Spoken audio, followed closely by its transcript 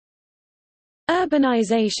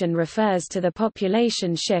Urbanization refers to the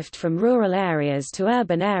population shift from rural areas to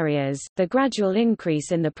urban areas, the gradual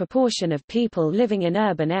increase in the proportion of people living in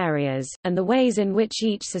urban areas, and the ways in which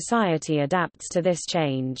each society adapts to this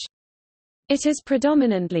change. It is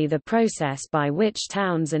predominantly the process by which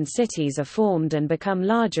towns and cities are formed and become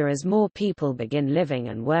larger as more people begin living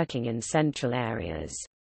and working in central areas.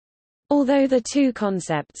 Although the two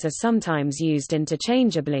concepts are sometimes used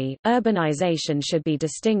interchangeably, urbanization should be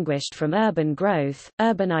distinguished from urban growth.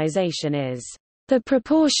 Urbanization is the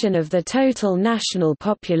proportion of the total national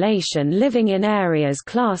population living in areas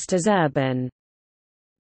classed as urban,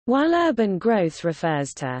 while urban growth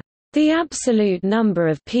refers to the absolute number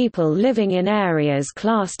of people living in areas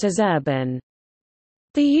classed as urban.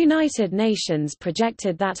 The United Nations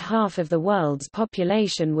projected that half of the world's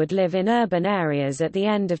population would live in urban areas at the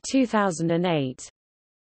end of 2008.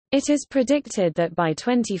 It is predicted that by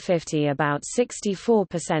 2050 about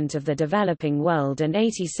 64% of the developing world and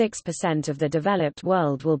 86% of the developed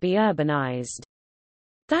world will be urbanized.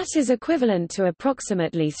 That is equivalent to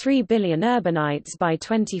approximately 3 billion urbanites by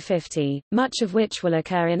 2050, much of which will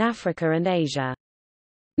occur in Africa and Asia.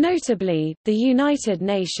 Notably, the United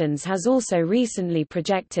Nations has also recently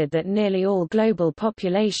projected that nearly all global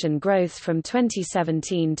population growth from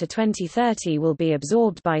 2017 to 2030 will be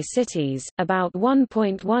absorbed by cities, about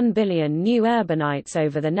 1.1 billion new urbanites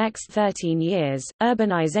over the next 13 years.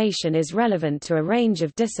 Urbanization is relevant to a range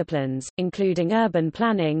of disciplines, including urban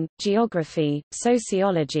planning, geography,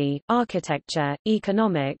 sociology, architecture,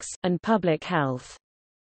 economics, and public health.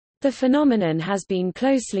 The phenomenon has been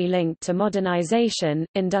closely linked to modernization,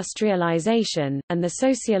 industrialization, and the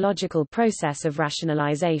sociological process of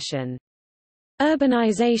rationalization.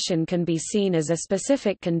 Urbanization can be seen as a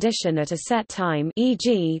specific condition at a set time,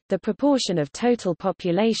 e.g., the proportion of total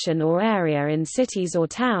population or area in cities or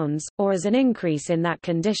towns, or as an increase in that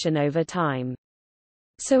condition over time.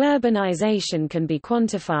 So urbanization can be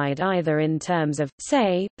quantified either in terms of,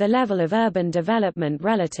 say, the level of urban development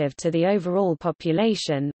relative to the overall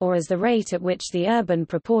population, or as the rate at which the urban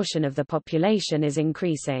proportion of the population is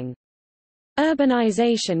increasing.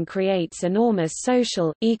 Urbanization creates enormous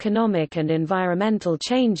social, economic and environmental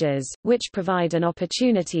changes, which provide an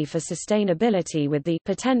opportunity for sustainability with the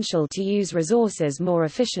potential to use resources more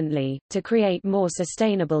efficiently, to create more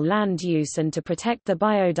sustainable land use and to protect the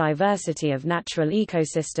biodiversity of natural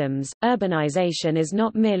ecosystems. Urbanization is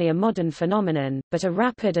not merely a modern phenomenon, but a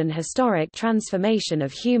rapid and historic transformation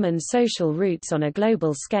of human social roots on a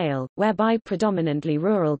global scale, whereby predominantly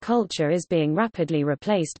rural culture is being rapidly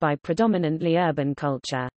replaced by predominantly urban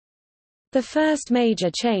culture. The first major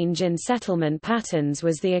change in settlement patterns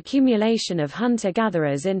was the accumulation of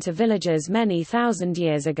hunter-gatherers into villages many thousand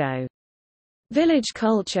years ago. Village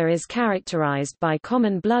culture is characterized by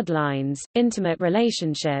common bloodlines, intimate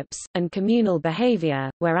relationships, and communal behavior,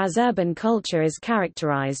 whereas urban culture is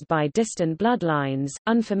characterized by distant bloodlines,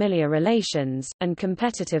 unfamiliar relations, and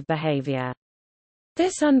competitive behavior.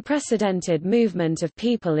 This unprecedented movement of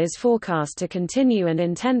people is forecast to continue and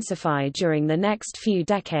intensify during the next few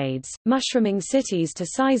decades, mushrooming cities to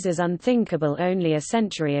sizes unthinkable only a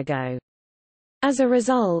century ago. As a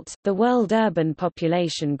result, the world urban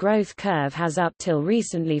population growth curve has up till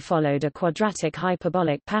recently followed a quadratic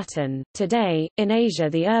hyperbolic pattern. Today, in Asia,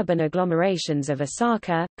 the urban agglomerations of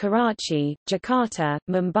Osaka, Karachi, Jakarta,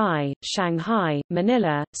 Mumbai, Shanghai,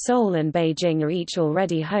 Manila, Seoul, and Beijing are each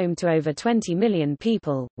already home to over 20 million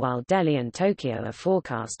people, while Delhi and Tokyo are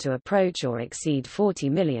forecast to approach or exceed 40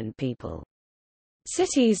 million people.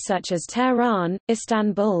 Cities such as Tehran,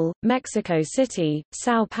 Istanbul, Mexico City,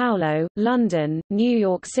 São Paulo, London, New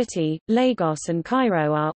York City, Lagos and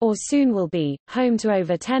Cairo are, or soon will be, home to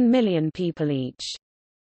over 10 million people each.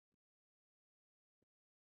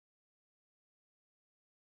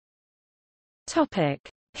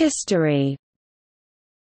 History.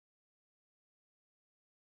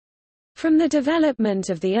 From the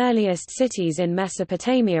development of the earliest cities in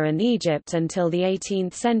Mesopotamia and Egypt until the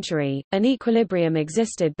 18th century, an equilibrium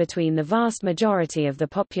existed between the vast majority of the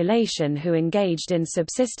population who engaged in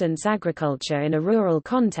subsistence agriculture in a rural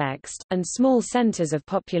context, and small centers of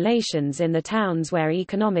populations in the towns where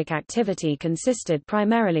economic activity consisted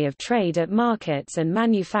primarily of trade at markets and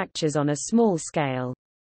manufactures on a small scale.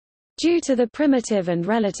 Due to the primitive and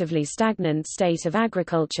relatively stagnant state of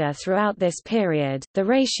agriculture throughout this period, the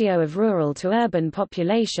ratio of rural to urban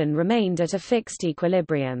population remained at a fixed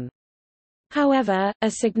equilibrium. However, a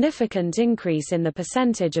significant increase in the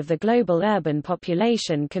percentage of the global urban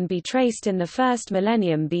population can be traced in the first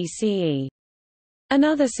millennium BCE.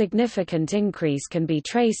 Another significant increase can be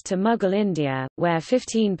traced to Mughal India, where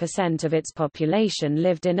 15% of its population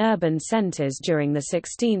lived in urban centres during the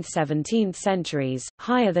 16th–17th centuries,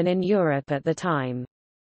 higher than in Europe at the time.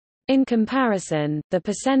 In comparison, the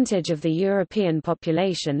percentage of the European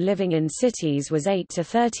population living in cities was 8 to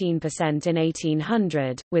 13% in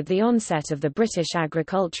 1800. With the onset of the British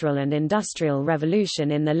agricultural and industrial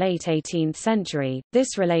revolution in the late 18th century,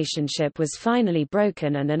 this relationship was finally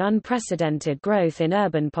broken and an unprecedented growth in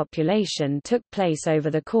urban population took place over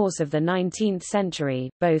the course of the 19th century,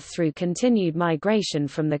 both through continued migration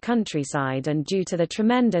from the countryside and due to the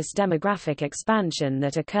tremendous demographic expansion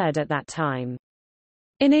that occurred at that time.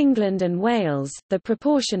 In England and Wales, the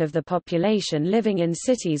proportion of the population living in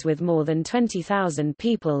cities with more than 20,000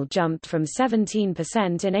 people jumped from 17% in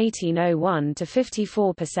 1801 to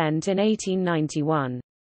 54% in 1891.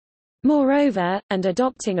 Moreover, and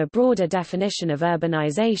adopting a broader definition of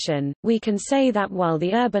urbanization, we can say that while the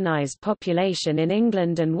urbanized population in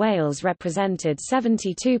England and Wales represented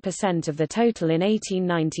 72% of the total in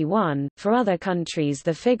 1891, for other countries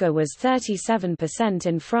the figure was 37%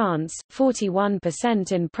 in France,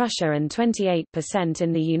 41% in Prussia and 28%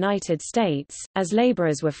 in the United States, as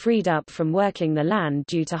laborers were freed up from working the land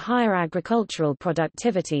due to higher agricultural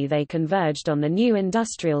productivity. They converged on the new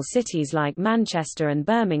industrial cities like Manchester and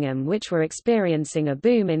Birmingham, which were experiencing a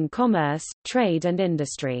boom in commerce, trade and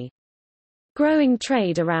industry. Growing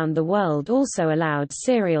trade around the world also allowed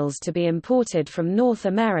cereals to be imported from North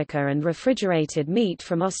America and refrigerated meat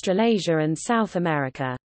from Australasia and South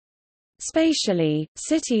America. Spatially,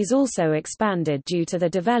 cities also expanded due to the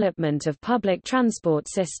development of public transport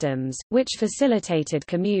systems, which facilitated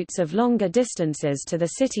commutes of longer distances to the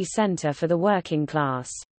city centre for the working class.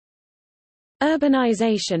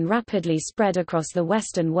 Urbanization rapidly spread across the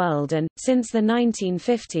Western world and, since the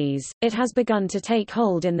 1950s, it has begun to take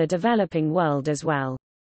hold in the developing world as well.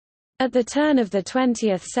 At the turn of the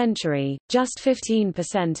 20th century, just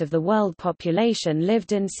 15% of the world population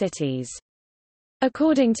lived in cities.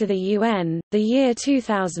 According to the UN, the year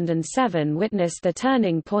 2007 witnessed the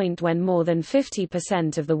turning point when more than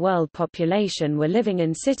 50% of the world population were living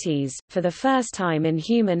in cities. For the first time in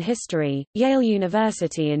human history, Yale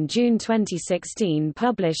University in June 2016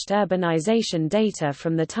 published urbanization data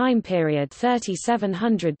from the time period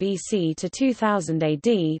 3700 BC to 2000 AD.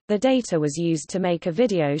 The data was used to make a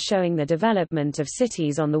video showing the development of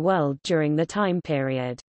cities on the world during the time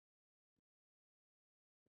period.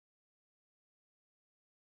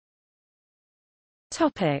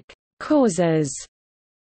 Causes.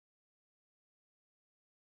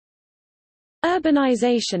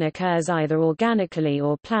 Urbanization occurs either organically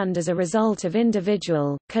or planned as a result of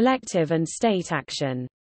individual, collective and state action.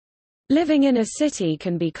 Living in a city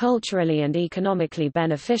can be culturally and economically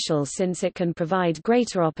beneficial since it can provide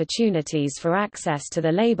greater opportunities for access to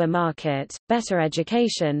the labor market, better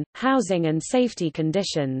education, housing and safety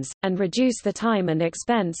conditions, and reduce the time and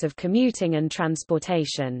expense of commuting and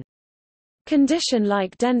transportation. Conditions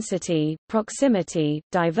like density, proximity,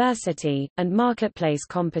 diversity, and marketplace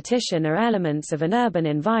competition are elements of an urban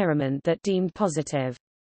environment that deemed positive.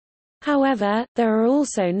 However, there are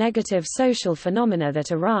also negative social phenomena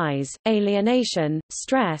that arise: alienation,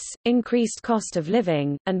 stress, increased cost of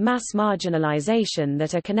living, and mass marginalization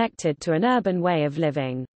that are connected to an urban way of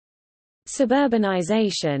living.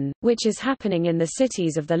 Suburbanization, which is happening in the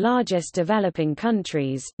cities of the largest developing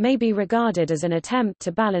countries, may be regarded as an attempt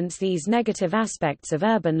to balance these negative aspects of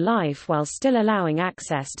urban life while still allowing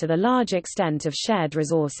access to the large extent of shared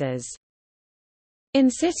resources. In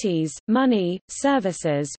cities, money,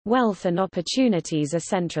 services, wealth and opportunities are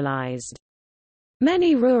centralized.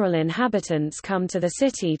 Many rural inhabitants come to the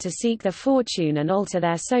city to seek their fortune and alter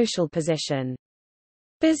their social position.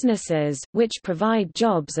 Businesses, which provide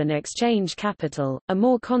jobs and exchange capital, are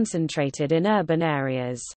more concentrated in urban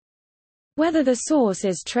areas. Whether the source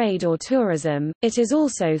is trade or tourism, it is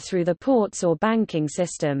also through the ports or banking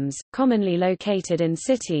systems, commonly located in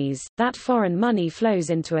cities, that foreign money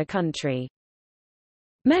flows into a country.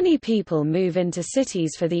 Many people move into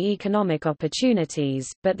cities for the economic opportunities,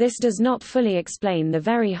 but this does not fully explain the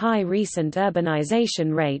very high recent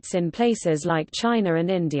urbanization rates in places like China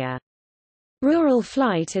and India. Rural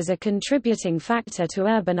flight is a contributing factor to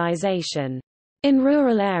urbanization. In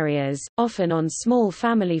rural areas, often on small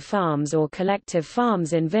family farms or collective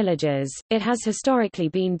farms in villages, it has historically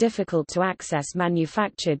been difficult to access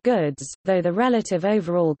manufactured goods, though the relative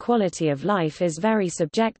overall quality of life is very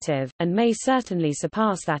subjective, and may certainly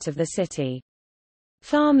surpass that of the city.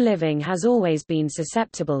 Farm living has always been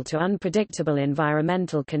susceptible to unpredictable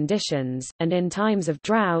environmental conditions, and in times of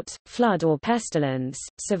drought, flood or pestilence,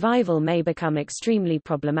 survival may become extremely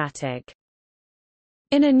problematic.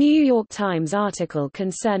 In a New York Times article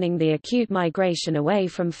concerning the acute migration away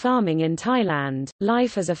from farming in Thailand,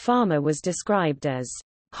 life as a farmer was described as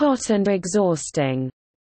hot and exhausting.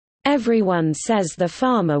 Everyone says the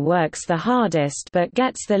farmer works the hardest but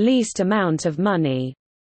gets the least amount of money.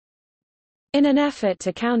 In an effort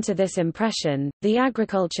to counter this impression, the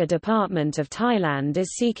Agriculture Department of Thailand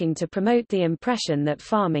is seeking to promote the impression that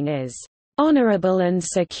farming is honorable and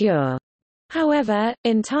secure. However,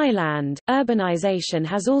 in Thailand, urbanization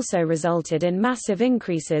has also resulted in massive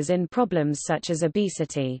increases in problems such as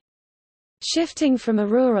obesity. Shifting from a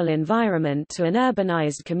rural environment to an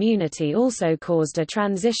urbanized community also caused a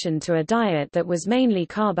transition to a diet that was mainly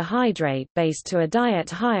carbohydrate-based to a diet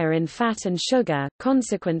higher in fat and sugar,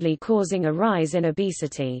 consequently causing a rise in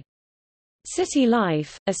obesity. City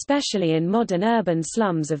life, especially in modern urban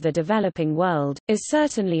slums of the developing world, is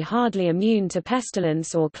certainly hardly immune to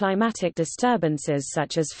pestilence or climatic disturbances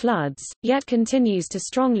such as floods, yet continues to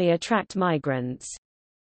strongly attract migrants.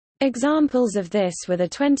 Examples of this were the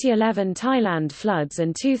 2011 Thailand floods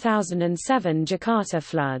and 2007 Jakarta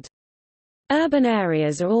flood. Urban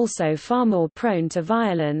areas are also far more prone to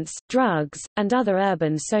violence, drugs, and other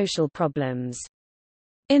urban social problems.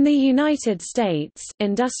 In the United States,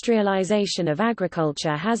 industrialization of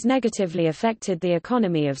agriculture has negatively affected the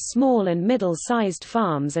economy of small and middle-sized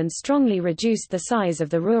farms and strongly reduced the size of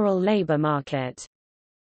the rural labor market.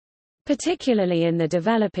 Particularly in the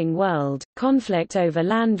developing world, conflict over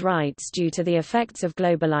land rights due to the effects of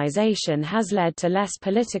globalization has led to less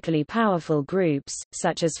politically powerful groups,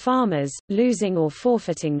 such as farmers, losing or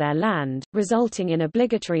forfeiting their land, resulting in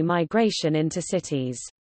obligatory migration into cities.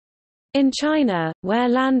 In China, where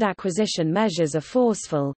land acquisition measures are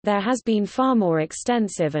forceful, there has been far more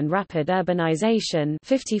extensive and rapid urbanization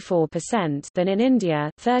 54% than in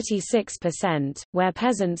India 36%, where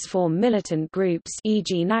peasants form militant groups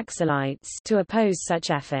e.g. Naxalites to oppose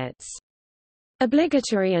such efforts.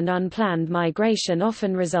 Obligatory and unplanned migration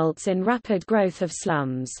often results in rapid growth of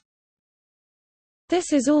slums.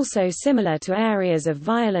 This is also similar to areas of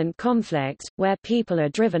violent conflict, where people are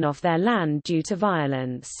driven off their land due to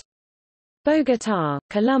violence. Bogotá,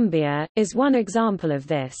 Colombia, is one example of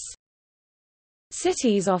this.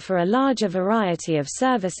 Cities offer a larger variety of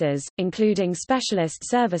services, including specialist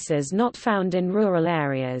services not found in rural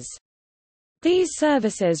areas. These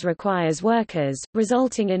services requires workers,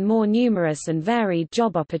 resulting in more numerous and varied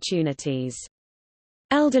job opportunities.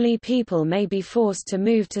 Elderly people may be forced to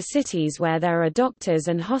move to cities where there are doctors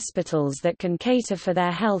and hospitals that can cater for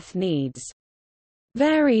their health needs.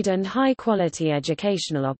 Varied and high-quality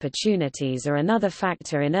educational opportunities are another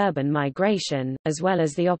factor in urban migration, as well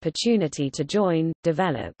as the opportunity to join,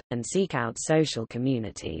 develop, and seek out social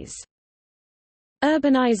communities.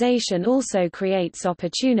 Urbanization also creates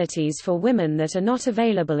opportunities for women that are not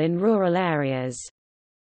available in rural areas.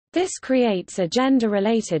 This creates a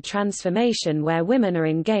gender-related transformation where women are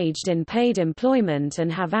engaged in paid employment and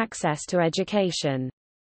have access to education.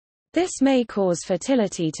 This may cause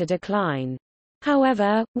fertility to decline.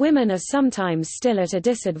 However, women are sometimes still at a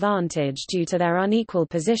disadvantage due to their unequal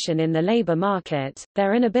position in the labor market,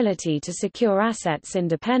 their inability to secure assets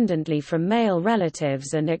independently from male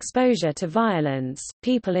relatives, and exposure to violence.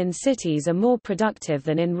 People in cities are more productive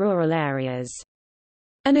than in rural areas.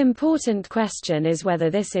 An important question is whether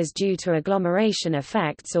this is due to agglomeration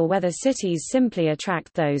effects or whether cities simply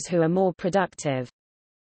attract those who are more productive.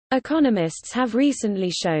 Economists have recently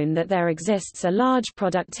shown that there exists a large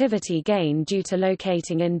productivity gain due to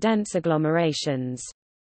locating in dense agglomerations.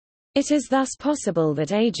 It is thus possible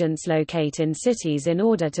that agents locate in cities in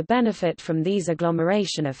order to benefit from these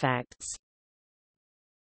agglomeration effects.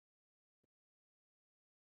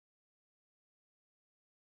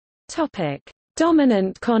 Topic: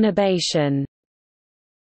 Dominant conurbation.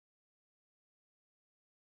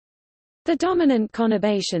 The dominant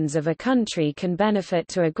conurbations of a country can benefit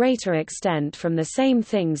to a greater extent from the same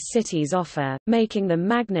things cities offer, making them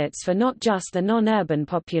magnets for not just the non-urban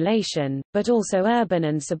population, but also urban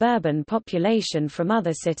and suburban population from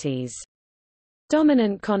other cities.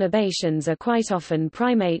 Dominant conurbations are quite often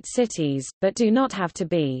primate cities, but do not have to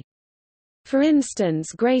be. For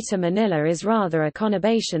instance, Greater Manila is rather a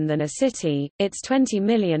conurbation than a city. Its 20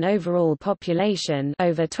 million overall population,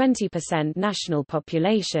 over 20% national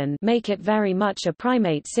population, make it very much a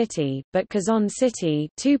primate city, but Quezon City,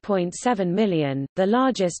 2.7 million, the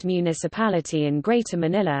largest municipality in Greater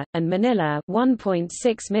Manila, and Manila,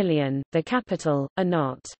 1.6 million, the capital, are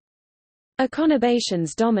not. A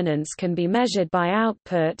conurbation's dominance can be measured by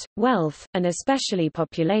output, wealth, and especially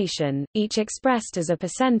population, each expressed as a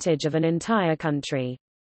percentage of an entire country.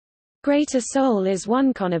 Greater Seoul is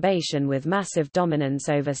one conurbation with massive dominance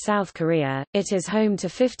over South Korea. It is home to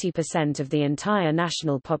 50% of the entire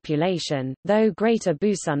national population, though Greater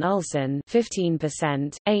Busan-Ulsan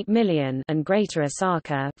 15%, 8 million, and Greater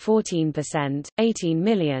Osaka 14%, 18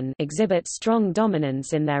 million exhibit strong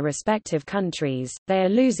dominance in their respective countries. They are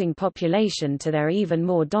losing population to their even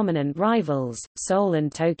more dominant rivals, Seoul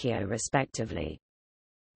and Tokyo respectively.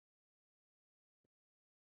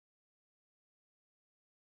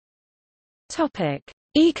 Topic: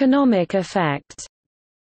 Economic effect.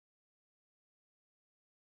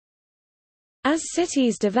 As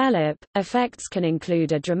cities develop, effects can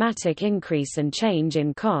include a dramatic increase and change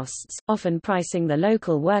in costs, often pricing the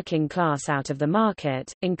local working class out of the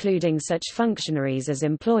market, including such functionaries as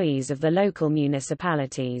employees of the local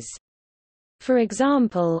municipalities. For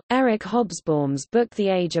example, Eric Hobsbawm's book The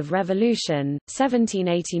Age of Revolution,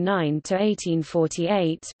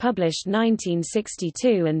 1789–1848, published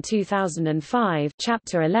 1962 and 2005,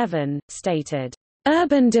 Chapter 11, stated,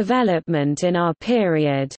 "Urban development in our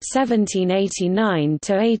period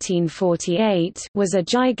 1789–1848 was a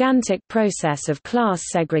gigantic process of class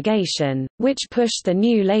segregation, which pushed the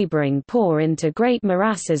new laboring poor into great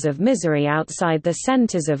morasses of misery outside the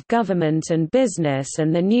centers of government and business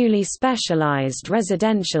and the newly specialized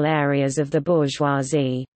residential areas of the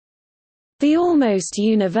bourgeoisie. The almost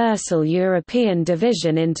universal European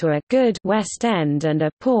division into a good West End and a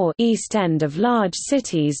poor East End of large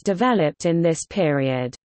cities developed in this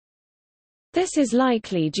period. This is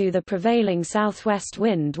likely due to the prevailing southwest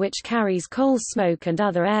wind which carries coal smoke and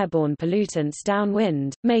other airborne pollutants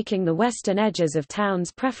downwind, making the western edges of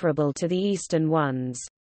towns preferable to the eastern ones.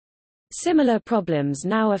 Similar problems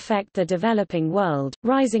now affect the developing world,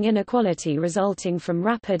 rising inequality resulting from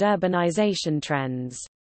rapid urbanization trends.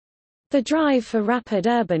 The drive for rapid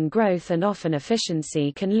urban growth and often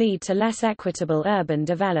efficiency can lead to less equitable urban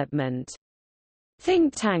development.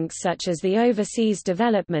 Think tanks such as the Overseas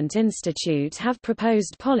Development Institute have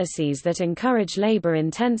proposed policies that encourage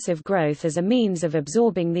labor-intensive growth as a means of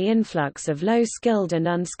absorbing the influx of low-skilled and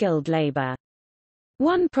unskilled labor.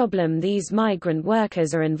 One problem these migrant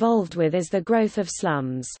workers are involved with is the growth of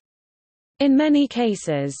slums. In many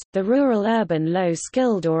cases, the rural-urban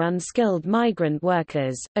low-skilled or unskilled migrant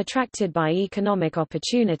workers, attracted by economic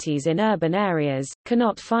opportunities in urban areas,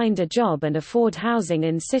 cannot find a job and afford housing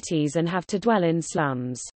in cities and have to dwell in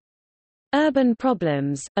slums. Urban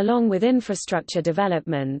problems, along with infrastructure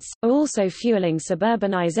developments, are also fueling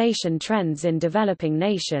suburbanization trends in developing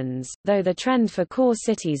nations, though the trend for core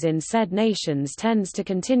cities in said nations tends to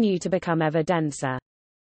continue to become ever denser.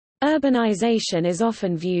 Urbanization is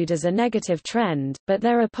often viewed as a negative trend, but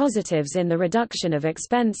there are positives in the reduction of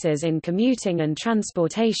expenses in commuting and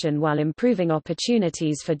transportation while improving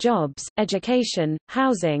opportunities for jobs, education,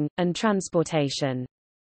 housing, and transportation.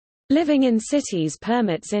 Living in cities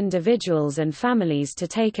permits individuals and families to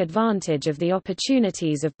take advantage of the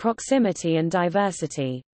opportunities of proximity and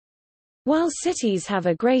diversity. While cities have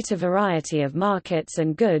a greater variety of markets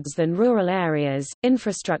and goods than rural areas,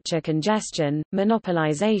 infrastructure congestion,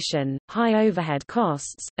 monopolization, high overhead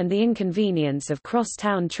costs, and the inconvenience of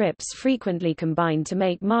cross-town trips frequently combine to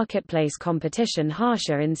make marketplace competition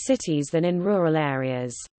harsher in cities than in rural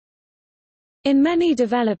areas. In many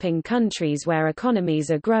developing countries where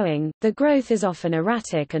economies are growing, the growth is often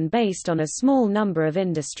erratic and based on a small number of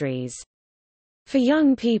industries. For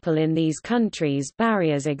young people in these countries,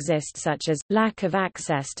 barriers exist such as, lack of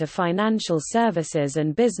access to financial services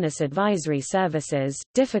and business advisory services,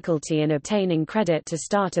 difficulty in obtaining credit to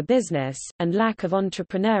start a business, and lack of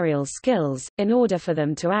entrepreneurial skills, in order for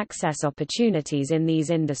them to access opportunities in these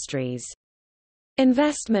industries.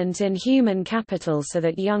 Investment in human capital so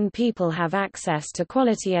that young people have access to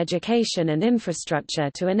quality education and infrastructure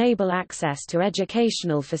to enable access to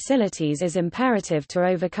educational facilities is imperative to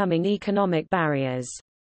overcoming economic barriers.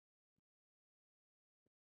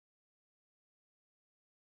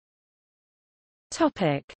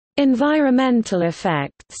 Topic: Environmental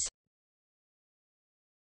effects.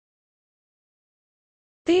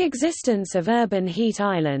 The existence of urban heat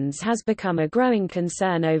islands has become a growing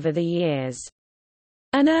concern over the years.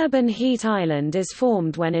 An urban heat island is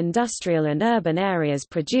formed when industrial and urban areas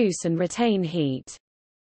produce and retain heat.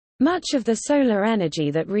 Much of the solar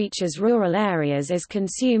energy that reaches rural areas is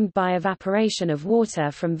consumed by evaporation of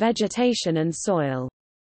water from vegetation and soil.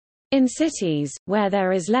 In cities, where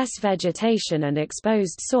there is less vegetation and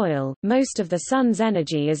exposed soil, most of the sun's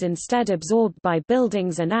energy is instead absorbed by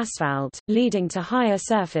buildings and asphalt, leading to higher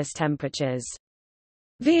surface temperatures.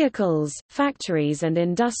 Vehicles, factories and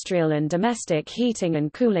industrial and domestic heating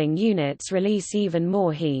and cooling units release even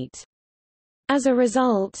more heat. As a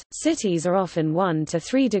result, cities are often 1 to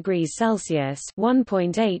 3 degrees Celsius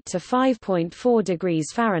 (1.8 to 5.4 degrees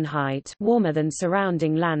Fahrenheit) warmer than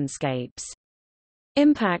surrounding landscapes.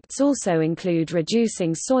 Impacts also include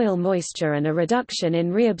reducing soil moisture and a reduction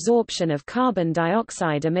in reabsorption of carbon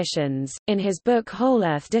dioxide emissions. In his book Whole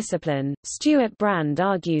Earth Discipline, Stuart Brand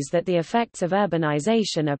argues that the effects of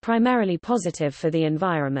urbanization are primarily positive for the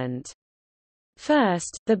environment.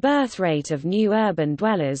 First, the birth rate of new urban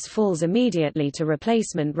dwellers falls immediately to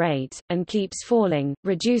replacement rate, and keeps falling,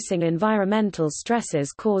 reducing environmental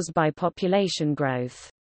stresses caused by population growth.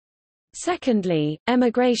 Secondly,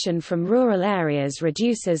 emigration from rural areas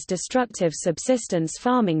reduces destructive subsistence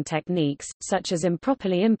farming techniques, such as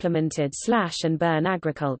improperly implemented slash-and-burn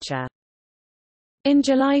agriculture. In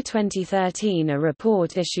July 2013, a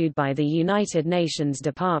report issued by the United Nations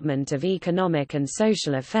Department of Economic and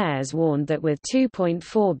Social Affairs warned that with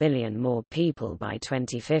 2.4 billion more people by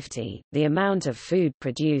 2050, the amount of food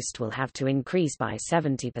produced will have to increase by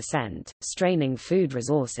 70%, straining food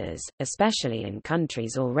resources, especially in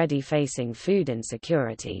countries already facing food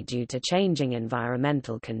insecurity due to changing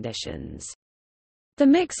environmental conditions. The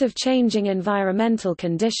mix of changing environmental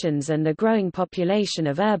conditions and the growing population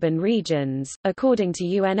of urban regions, according to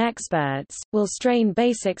UN experts, will strain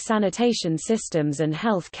basic sanitation systems and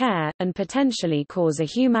health care, and potentially cause a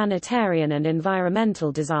humanitarian and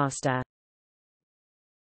environmental disaster.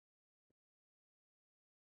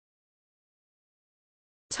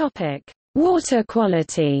 Water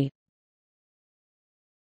quality.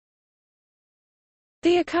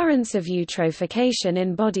 The occurrence of eutrophication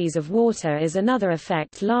in bodies of water is another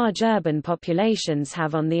effect large urban populations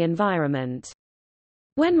have on the environment.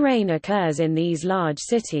 When rain occurs in these large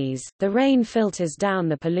cities, the rain filters down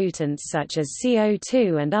the pollutants such as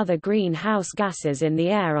CO2 and other greenhouse gases in the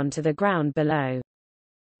air onto the ground below.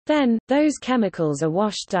 Then, those chemicals are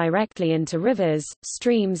washed directly into rivers,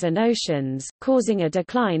 streams and oceans, causing a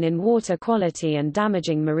decline in water quality and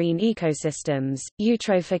damaging marine ecosystems.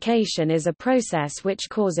 Eutrophication is a process which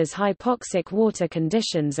causes hypoxic water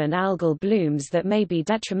conditions and algal blooms that may be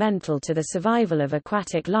detrimental to the survival of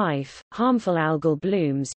aquatic life. Harmful algal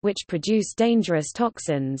blooms, which produce dangerous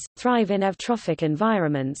toxins, thrive in eutrophic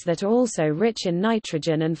environments that are also rich in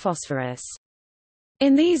nitrogen and phosphorus.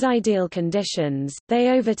 In these ideal conditions, they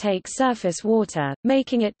overtake surface water,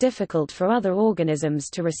 making it difficult for other organisms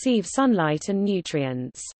to receive sunlight and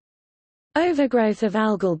nutrients. Overgrowth of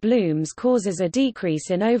algal blooms causes a decrease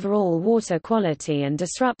in overall water quality and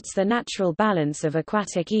disrupts the natural balance of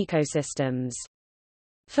aquatic ecosystems.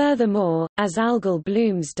 Furthermore, as algal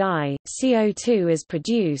blooms die, CO2 is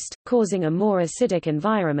produced, causing a more acidic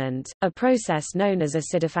environment, a process known as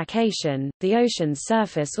acidification. The ocean's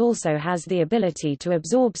surface also has the ability to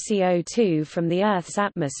absorb CO2 from the Earth's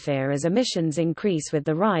atmosphere as emissions increase with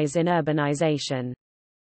the rise in urbanization.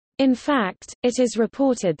 In fact, it is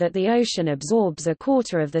reported that the ocean absorbs a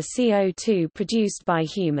quarter of the CO2 produced by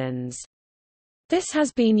humans. This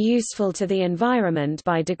has been useful to the environment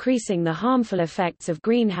by decreasing the harmful effects of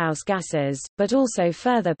greenhouse gases, but also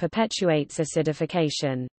further perpetuates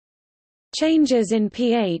acidification. Changes in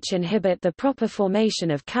pH inhibit the proper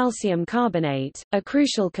formation of calcium carbonate, a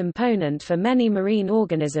crucial component for many marine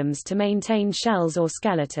organisms to maintain shells or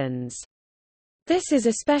skeletons. This is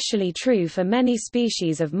especially true for many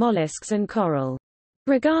species of mollusks and coral.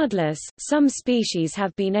 Regardless, some species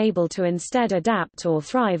have been able to instead adapt or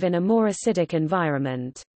thrive in a more acidic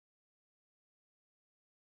environment.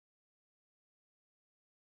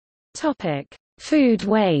 Food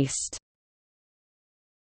waste.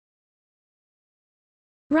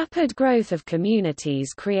 Rapid growth of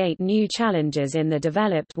communities create new challenges in the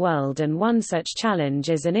developed world, and one such challenge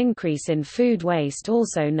is an increase in food waste,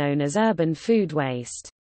 also known as urban food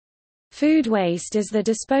waste. Food waste is the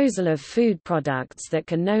disposal of food products that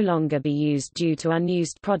can no longer be used due to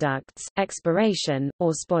unused products, expiration,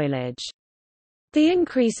 or spoilage. The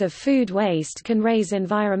increase of food waste can raise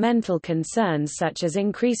environmental concerns such as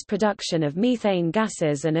increased production of methane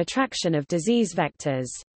gases and attraction of disease vectors.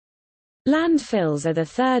 Landfills are the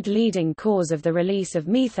third leading cause of the release of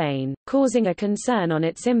methane, causing a concern on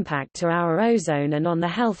its impact to our ozone and on the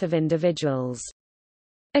health of individuals.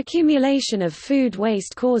 Accumulation of food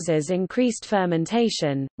waste causes increased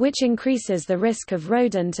fermentation, which increases the risk of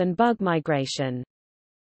rodent and bug migration.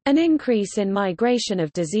 An increase in migration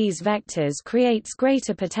of disease vectors creates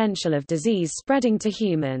greater potential of disease spreading to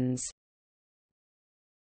humans.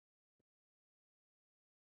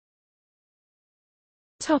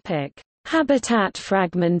 Habitat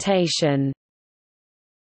fragmentation.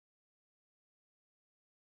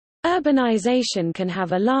 Urbanization can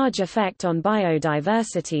have a large effect on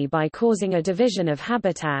biodiversity by causing a division of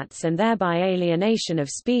habitats and thereby alienation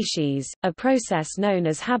of species, a process known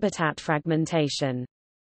as habitat fragmentation.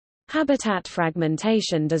 Habitat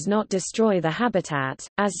fragmentation does not destroy the habitat,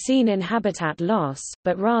 as seen in habitat loss,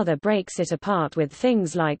 but rather breaks it apart with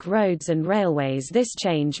things like roads and railways. This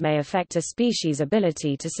change may affect a species'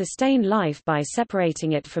 ability to sustain life by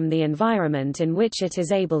separating it from the environment in which it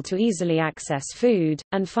is able to easily access food,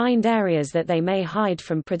 and find areas that they may hide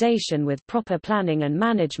from predation with proper planning and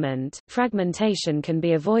management. Fragmentation can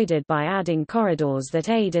be avoided by adding corridors that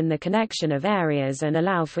aid in the connection of areas and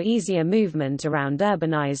allow for easier movement around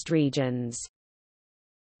urbanized regions.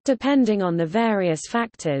 Depending on the various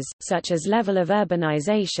factors, such as level of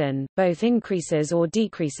urbanization, both increases or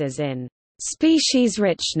decreases in species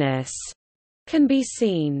richness can be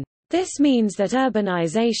seen. This means that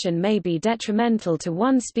urbanization may be detrimental to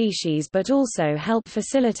one species but also help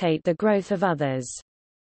facilitate the growth of others.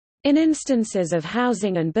 In instances of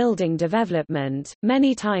housing and building development,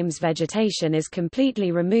 many times vegetation is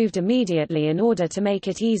completely removed immediately in order to make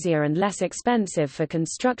it easier and less expensive for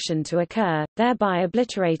construction to occur, thereby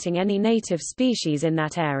obliterating any native species in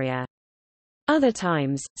that area. Other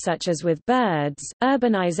times, such as with birds,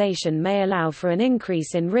 urbanization may allow for an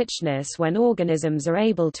increase in richness when organisms are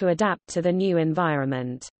able to adapt to the new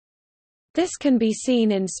environment. This can be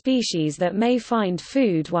seen in species that may find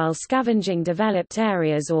food while scavenging developed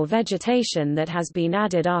areas or vegetation that has been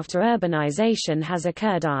added after urbanization has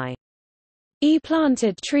occurred, i.e.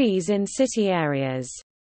 planted trees in city areas.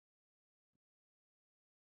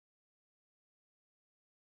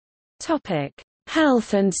 Topic: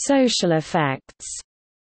 Health and social effects.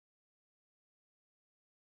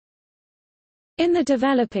 In the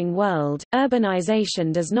developing world,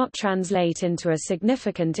 urbanization does not translate into a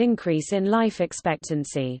significant increase in life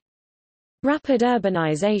expectancy. Rapid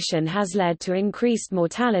urbanization has led to increased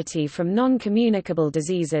mortality from non-communicable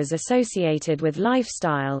diseases associated with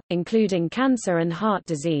lifestyle, including cancer and heart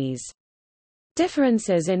disease.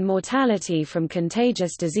 Differences in mortality from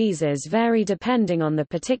contagious diseases vary depending on the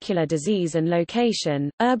particular disease and location.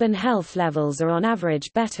 Urban health levels are on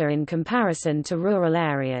average better in comparison to rural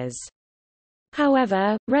areas.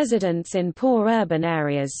 However, residents in poor urban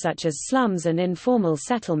areas such as slums and informal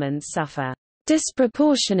settlements suffer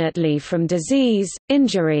disproportionately from disease,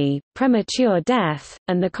 injury, premature death,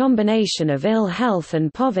 and the combination of ill health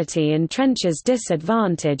and poverty entrenches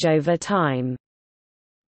disadvantage over time.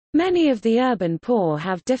 Many of the urban poor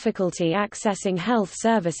have difficulty accessing health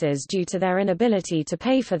services due to their inability to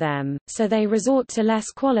pay for them, so they resort to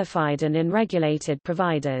less qualified and unregulated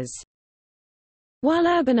providers. While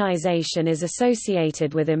urbanization is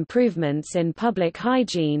associated with improvements in public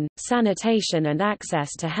hygiene, sanitation and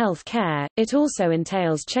access to health care, it also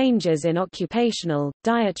entails changes in occupational,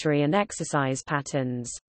 dietary and exercise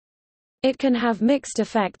patterns. It can have mixed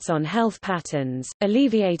effects on health patterns,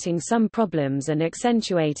 alleviating some problems and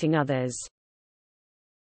accentuating others.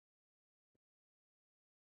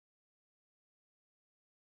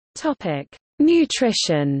 Topic: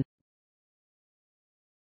 Nutrition.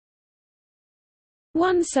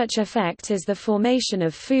 One such effect is the formation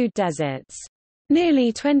of food deserts.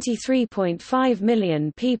 Nearly 23.5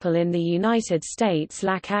 million people in the United States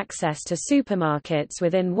lack access to supermarkets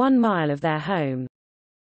within 1 mile of their home.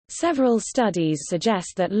 Several studies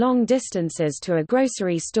suggest that long distances to a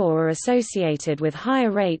grocery store are associated with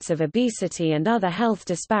higher rates of obesity and other health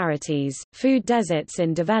disparities. Food deserts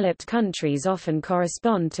in developed countries often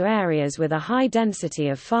correspond to areas with a high density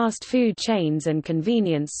of fast food chains and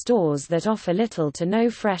convenience stores that offer little to no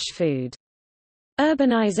fresh food.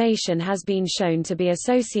 Urbanization has been shown to be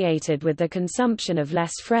associated with the consumption of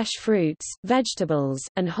less fresh fruits, vegetables,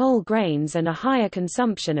 and whole grains and a higher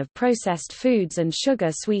consumption of processed foods and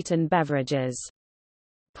sugar-sweetened beverages.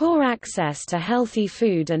 Poor access to healthy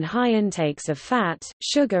food and high intakes of fat,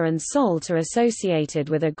 sugar and salt are associated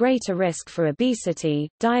with a greater risk for obesity,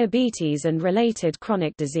 diabetes and related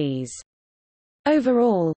chronic disease.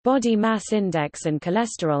 Overall, body mass index and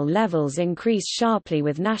cholesterol levels increase sharply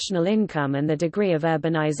with national income and the degree of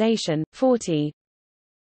urbanization. 40.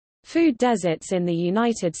 Food deserts in the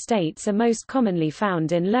United States are most commonly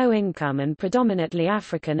found in low-income and predominantly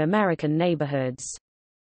African American neighborhoods.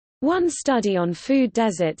 One study on food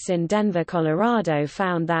deserts in Denver, Colorado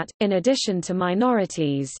found that, in addition to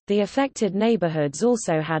minorities, the affected neighborhoods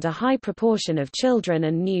also had a high proportion of children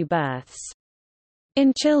and new births.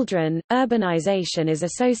 In children, urbanization is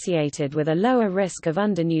associated with a lower risk of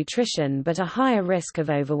undernutrition but a higher risk of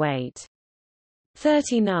overweight.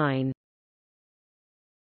 39.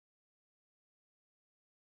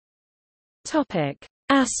 Topic: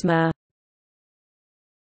 Asthma.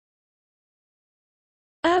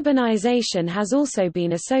 Urbanization has also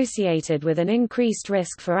been associated with an increased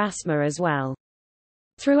risk for asthma as well.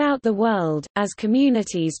 Throughout the world, as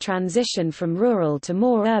communities transition from rural to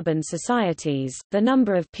more urban societies, the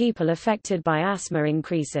number of people affected by asthma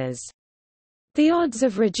increases. The odds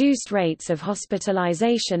of reduced rates of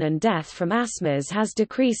hospitalization and death from asthmas has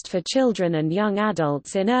decreased for children and young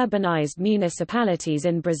adults in urbanized municipalities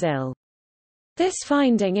in Brazil. This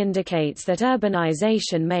finding indicates that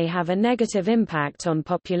urbanization may have a negative impact on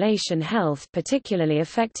population health, particularly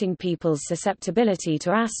affecting people's susceptibility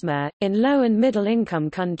to asthma. In low and middle income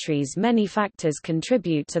countries, many factors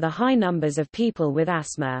contribute to the high numbers of people with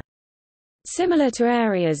asthma. Similar to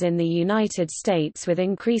areas in the United States with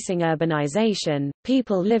increasing urbanization,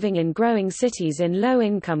 people living in growing cities in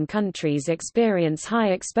low-income countries experience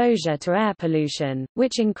high exposure to air pollution,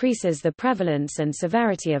 which increases the prevalence and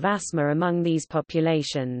severity of asthma among these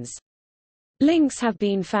populations. Links have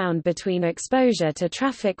been found between exposure to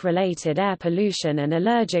traffic-related air pollution and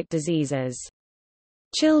allergic diseases.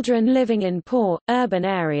 Children living in poor, urban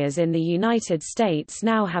areas in the United States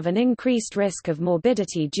now have an increased risk of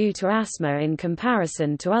morbidity due to asthma in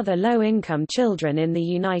comparison to other low-income children in the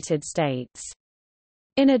United States.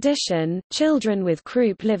 In addition, children with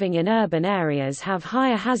croup living in urban areas have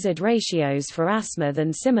higher hazard ratios for asthma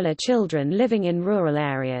than similar children living in rural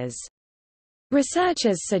areas.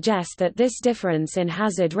 Researchers suggest that this difference in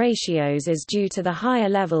hazard ratios is due to the higher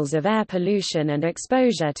levels of air pollution and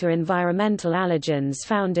exposure to environmental allergens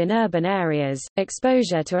found in urban areas,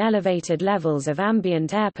 exposure to elevated levels of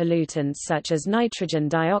ambient air pollutants such as nitrogen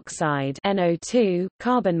dioxide (NO2),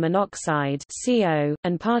 carbon monoxide (CO),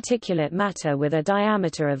 and particulate matter with a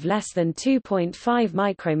diameter of less than 2.5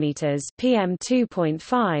 micrometers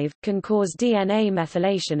 (PM2.5), can cause DNA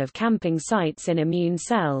methylation of camping sites in immune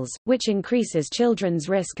cells, which increases children's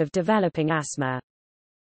risk of developing asthma.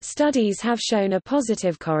 Studies have shown a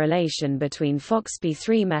positive correlation between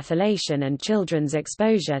FOXP3 methylation and children's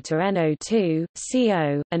exposure to NO2,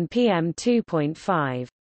 CO, and PM2.5.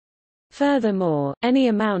 Furthermore, any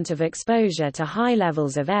amount of exposure to high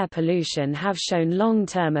levels of air pollution have shown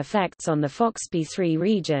long-term effects on the FOXP3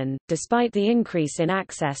 region. Despite the increase in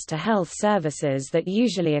access to health services that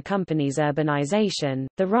usually accompanies urbanization,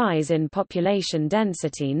 the rise in population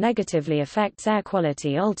density negatively affects air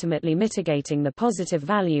quality, ultimately mitigating the positive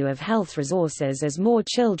value of health resources as more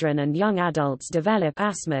children and young adults develop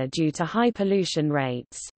asthma due to high pollution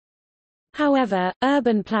rates. However,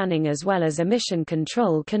 urban planning as well as emission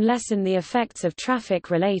control can lessen the effects of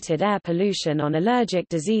traffic-related air pollution on allergic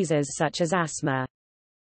diseases such as asthma.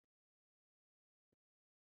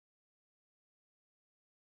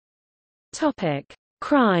 Topic: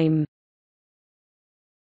 Crime.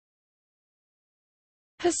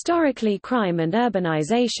 Historically, crime and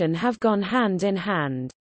urbanization have gone hand in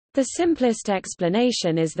hand. The simplest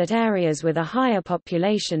explanation is that areas with a higher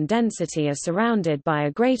population density are surrounded by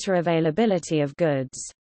a greater availability of goods.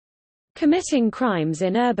 Committing crimes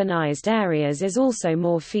in urbanized areas is also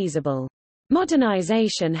more feasible.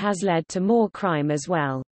 Modernization has led to more crime as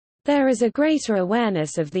well. There is a greater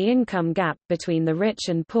awareness of the income gap between the rich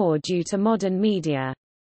and poor due to modern media.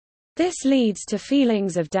 This leads to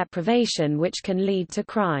feelings of deprivation which can lead to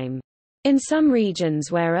crime. In some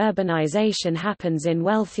regions where urbanization happens in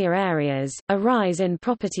wealthier areas, a rise in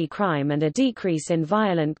property crime and a decrease in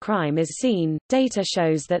violent crime is seen. Data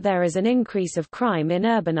shows that there is an increase of crime in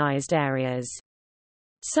urbanized areas.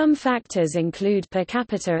 Some factors include per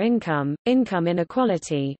capita income, income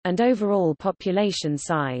inequality, and overall population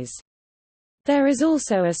size. There is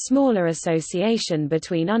also a smaller association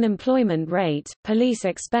between unemployment rate, police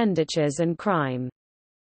expenditures and crime.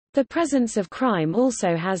 The presence of crime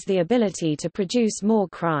also has the ability to produce more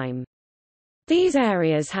crime. These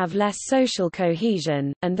areas have less social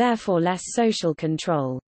cohesion, and therefore less social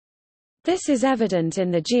control. This is evident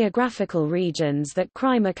in the geographical regions that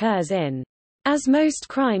crime occurs in. As most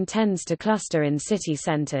crime tends to cluster in city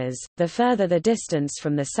centers, the further the distance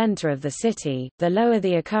from the center of the city, the lower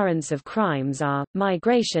the occurrence of crimes are.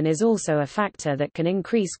 Migration is also a factor that can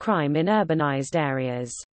increase crime in urbanized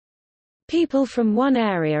areas. People from one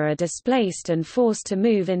area are displaced and forced to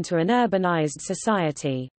move into an urbanized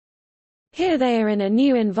society. Here they are in a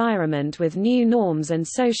new environment with new norms and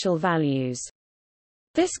social values.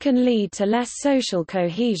 This can lead to less social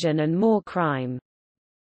cohesion and more crime.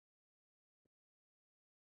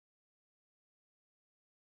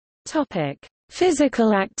 Topic: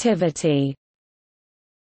 Physical activity.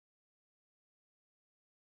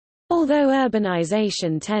 Although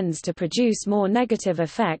urbanization tends to produce more negative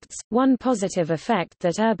effects, one positive effect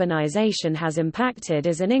that urbanization has impacted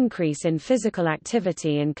is an increase in physical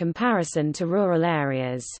activity in comparison to rural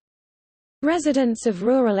areas. Residents of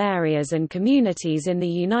rural areas and communities in the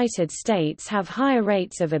United States have higher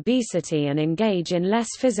rates of obesity and engage in less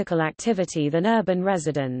physical activity than urban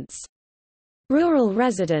residents. Rural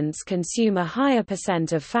residents consume a higher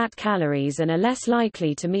percent of fat calories and are less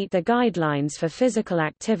likely to meet the guidelines for physical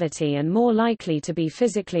activity and more likely to be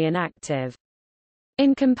physically inactive.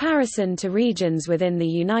 In comparison to regions within the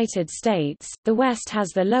United States, the West has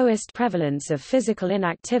the lowest prevalence of physical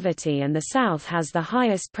inactivity and the South has the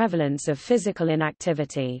highest prevalence of physical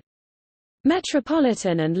inactivity.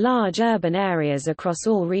 Metropolitan and large urban areas across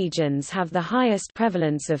all regions have the highest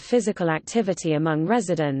prevalence of physical activity among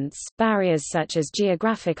residents. Barriers such as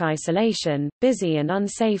geographic isolation, busy and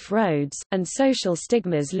unsafe roads, and social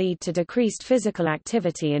stigmas lead to decreased physical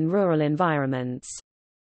activity in rural environments.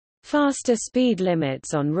 Faster speed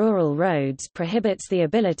limits on rural roads prohibits the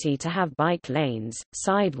ability to have bike lanes,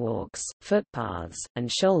 sidewalks, footpaths,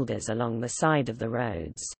 and shoulders along the side of the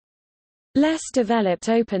roads. Less developed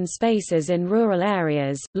open spaces in rural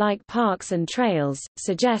areas, like parks and trails,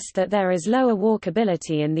 suggest that there is lower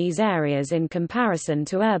walkability in these areas in comparison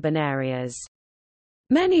to urban areas.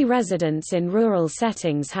 Many residents in rural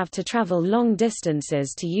settings have to travel long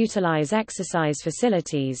distances to utilize exercise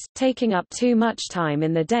facilities, taking up too much time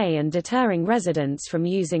in the day and deterring residents from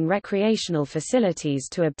using recreational facilities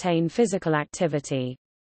to obtain physical activity.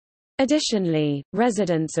 Additionally,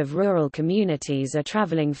 residents of rural communities are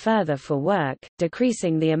traveling further for work,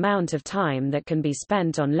 decreasing the amount of time that can be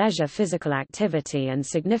spent on leisure physical activity and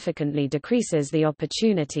significantly decreases the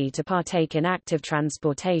opportunity to partake in active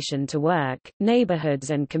transportation to work. Neighborhoods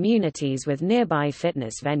and communities with nearby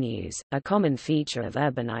fitness venues, a common feature of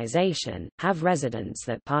urbanization, have residents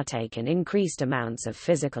that partake in increased amounts of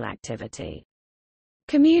physical activity.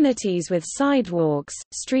 Communities with sidewalks,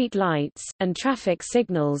 street lights, and traffic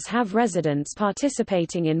signals have residents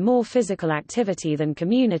participating in more physical activity than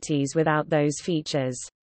communities without those features.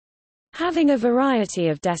 Having a variety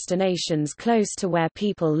of destinations close to where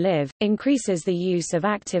people live, increases the use of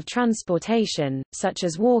active transportation, such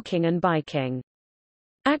as walking and biking.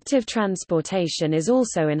 Active transportation is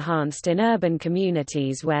also enhanced in urban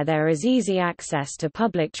communities where there is easy access to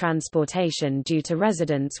public transportation due to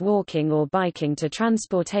residents walking or biking to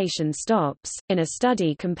transportation stops. In a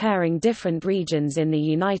study comparing different regions in the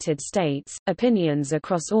United States, opinions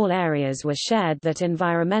across all areas were shared that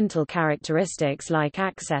environmental characteristics like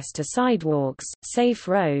access to sidewalks, safe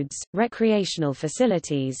roads, recreational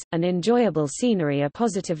facilities, and enjoyable scenery are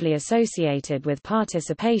positively associated with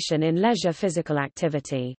participation in leisure physical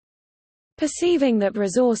activity. Perceiving that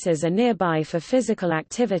resources are nearby for physical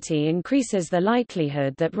activity increases the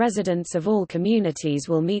likelihood that residents of all communities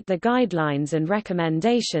will meet the guidelines and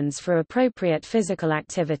recommendations for appropriate physical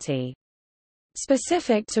activity.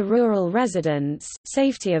 Specific to rural residents,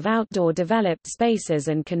 safety of outdoor developed spaces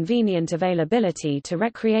and convenient availability to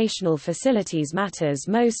recreational facilities matters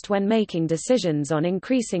most when making decisions on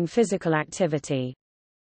increasing physical activity.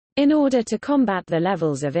 In order to combat the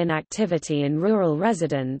levels of inactivity in rural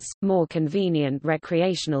residents, more convenient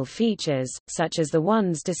recreational features, such as the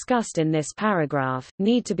ones discussed in this paragraph,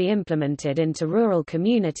 need to be implemented into rural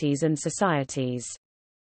communities and societies.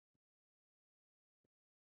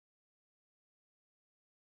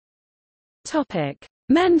 Topic: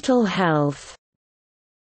 Mental health.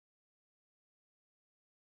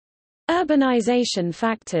 Urbanization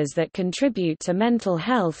factors that contribute to mental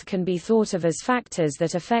health can be thought of as factors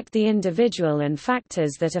that affect the individual and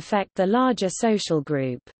factors that affect the larger social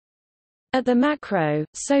group. At the macro,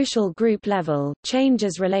 social group level,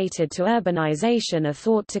 changes related to urbanization are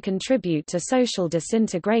thought to contribute to social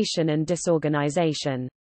disintegration and disorganization.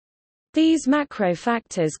 These macro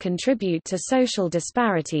factors contribute to social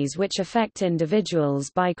disparities which affect individuals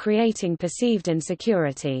by creating perceived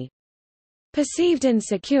insecurity. Perceived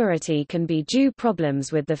insecurity can be due to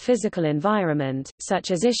problems with the physical environment,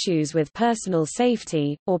 such as issues with personal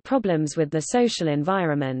safety, or problems with the social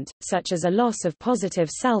environment, such as a loss of positive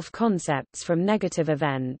self-concepts from negative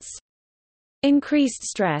events. Increased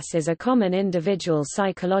stress is a common individual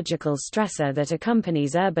psychological stressor that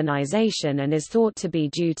accompanies urbanization and is thought to be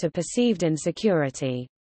due to perceived insecurity.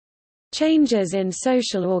 Changes in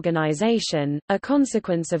social organization, a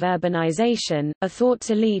consequence of urbanization, are thought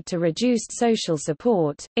to lead to reduced social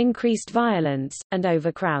support, increased violence, and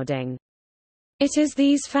overcrowding. It is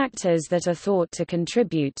these factors that are thought to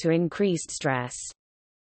contribute to increased stress.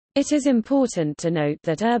 It is important to note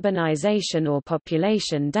that urbanization or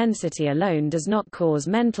population density alone does not cause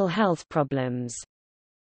mental health problems.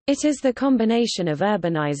 It is the combination of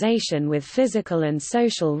urbanization with physical and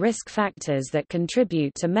social risk factors that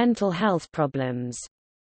contribute to mental health problems.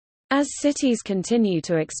 As cities continue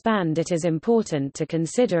to expand, it is important to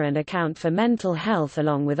consider and account for mental health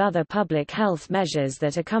along with other public health measures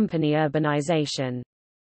that accompany urbanization.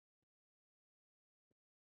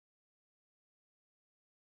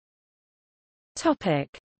 Topic: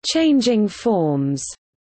 Changing forms.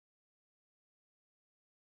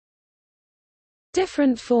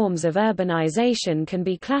 Different forms of urbanization can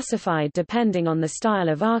be classified depending on the style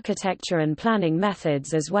of architecture and planning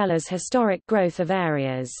methods as well as historic growth of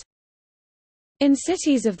areas. In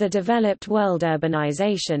cities of the developed world,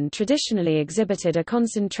 urbanization traditionally exhibited a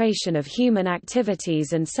concentration of human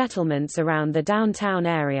activities and settlements around the downtown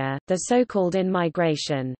area, the so-called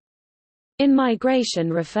in-migration.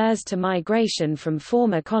 In-migration refers to migration from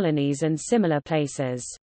former colonies and similar places.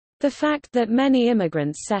 The fact that many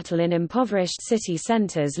immigrants settle in impoverished city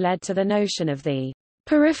centers led to the notion of the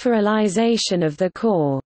peripheralization of the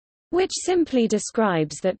core, which simply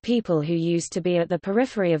describes that people who used to be at the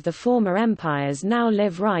periphery of the former empires now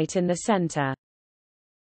live right in the center.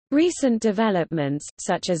 Recent developments,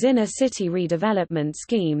 such as inner-city redevelopment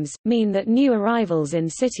schemes, mean that new arrivals in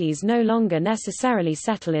cities no longer necessarily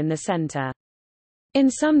settle in the center. In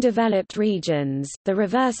some developed regions, the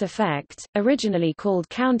reverse effect, originally called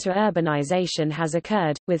counter-urbanization, has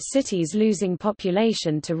occurred, with cities losing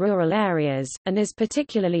population to rural areas, and is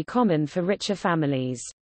particularly common for richer families.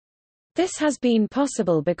 This has been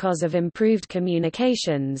possible because of improved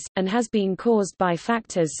communications, and has been caused by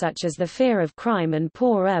factors such as the fear of crime and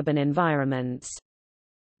poor urban environments.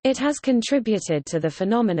 It has contributed to the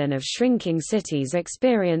phenomenon of shrinking cities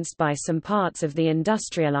experienced by some parts of the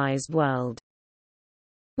industrialized world.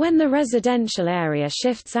 When the residential area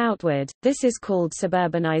shifts outward, this is called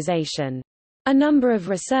suburbanization. A number of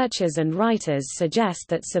researchers and writers suggest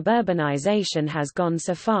that suburbanization has gone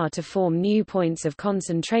so far to form new points of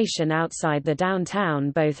concentration outside the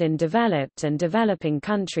downtown, both in developed and developing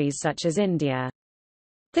countries such as India.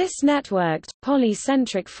 This networked,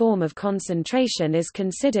 polycentric form of concentration is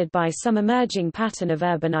considered by some emerging pattern of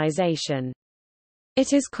urbanization.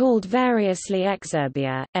 It is called variously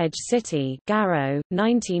exurbia, Edge City, Garrow,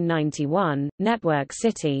 1991, Network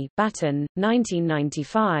City, Baton,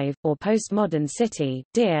 1995, or Postmodern City,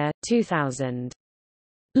 Deer, 2000.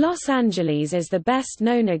 Los Angeles is the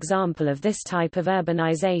best-known example of this type of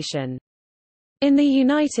urbanization. In the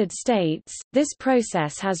United States, this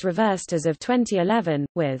process has reversed as of 2011,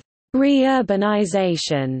 with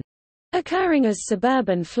re-urbanization occurring as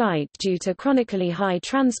suburban flight due to chronically high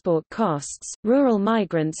transport costs. Rural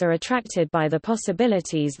migrants are attracted by the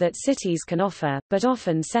possibilities that cities can offer, but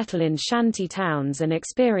often settle in shanty towns and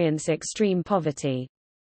experience extreme poverty.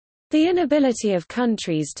 The inability of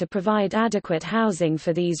countries to provide adequate housing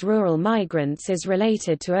for these rural migrants is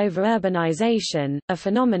related to over-urbanization, a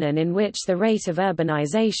phenomenon in which the rate of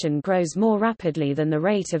urbanization grows more rapidly than the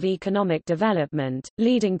rate of economic development,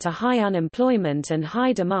 leading to high unemployment and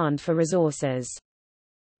high demand for resources.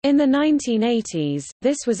 In the 1980s,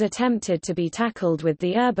 this was attempted to be tackled with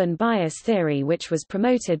the urban bias theory, which was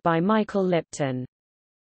promoted by Michael Lipton.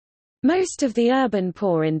 Most of the urban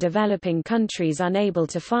poor in developing countries unable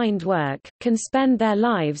to find work, can spend their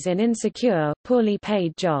lives in insecure, poorly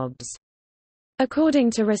paid jobs. According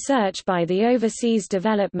to research by the Overseas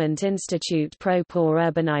Development Institute, pro-poor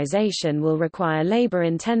urbanization will require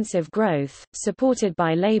labor-intensive growth, supported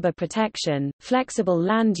by labor protection, flexible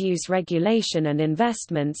land use regulation and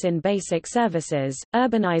investments in basic services.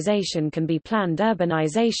 Urbanization can be planned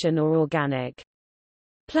urbanization or organic.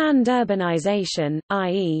 Planned urbanization,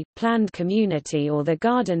 i.e., planned community or the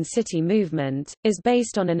Garden City movement, is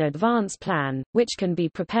based on an advance plan, which can be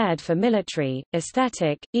prepared for military,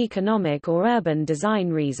 aesthetic, economic or urban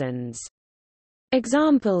design reasons.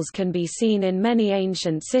 Examples can be seen in many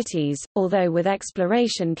ancient cities, although with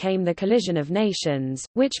exploration came the collision of nations,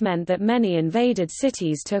 which meant that many invaded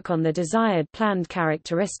cities took on the desired planned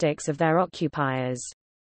characteristics of their occupiers.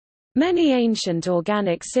 Many ancient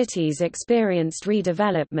organic cities experienced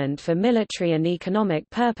redevelopment for military and economic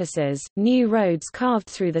purposes, new roads carved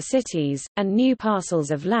through the cities, and new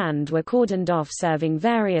parcels of land were cordoned off serving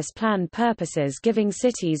various planned purposes, giving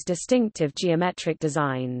cities distinctive geometric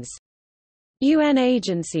designs. UN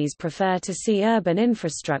agencies prefer to see urban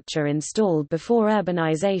infrastructure installed before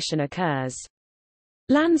urbanization occurs.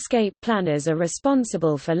 Landscape planners are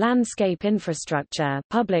responsible for landscape infrastructure,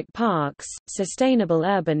 public parks, sustainable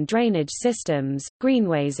urban drainage systems,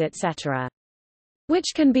 greenways etc., which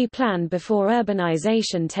can be planned before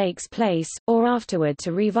urbanization takes place, or afterward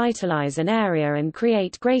to revitalize an area and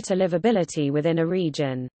create greater livability within a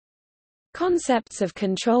region. Concepts of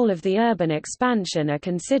control of the urban expansion are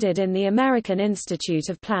considered in the American Institute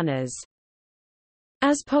of Planners.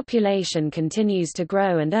 As population continues to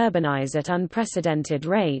grow and urbanize at unprecedented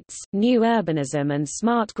rates, new urbanism and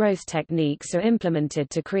smart growth techniques are implemented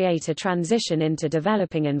to create a transition into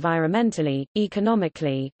developing environmentally,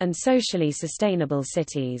 economically, and socially sustainable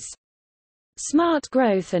cities. Smart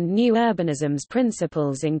growth and new urbanism's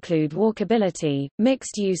principles include walkability,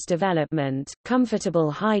 mixed-use development,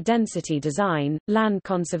 comfortable high-density design, land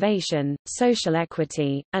conservation, social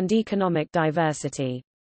equity, and economic diversity.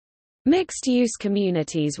 Mixed-use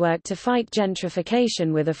communities work to fight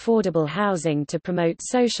gentrification with affordable housing to promote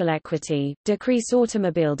social equity, decrease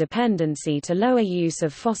automobile dependency to lower use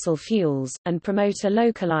of fossil fuels, and promote a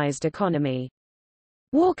localized economy.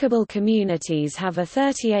 Walkable communities have a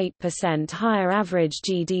 38% higher average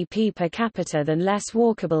GDP per capita than less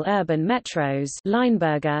walkable urban metros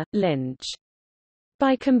Lineberger, Lynch.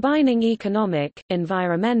 By combining economic,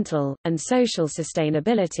 environmental, and social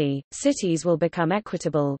sustainability, cities will become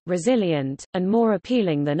equitable, resilient, and more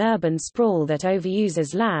appealing than urban sprawl that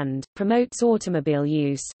overuses land, promotes automobile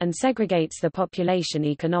use, and segregates the population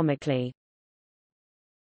economically.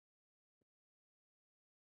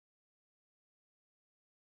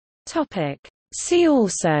 See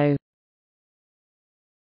also: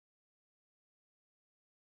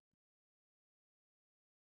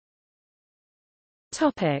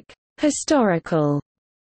 Historical.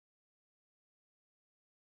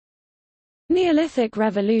 Neolithic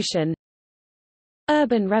Revolution,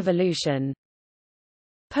 Urban Revolution,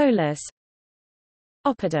 Polis,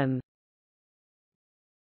 Oppidum.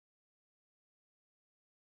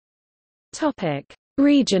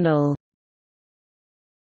 Regional.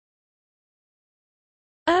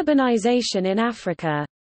 Urbanization in Africa,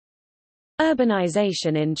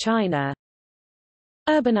 Urbanization in China,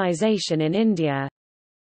 Urbanization in India,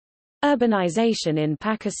 Urbanization in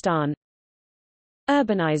Pakistan,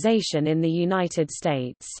 Urbanization in the United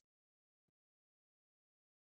States.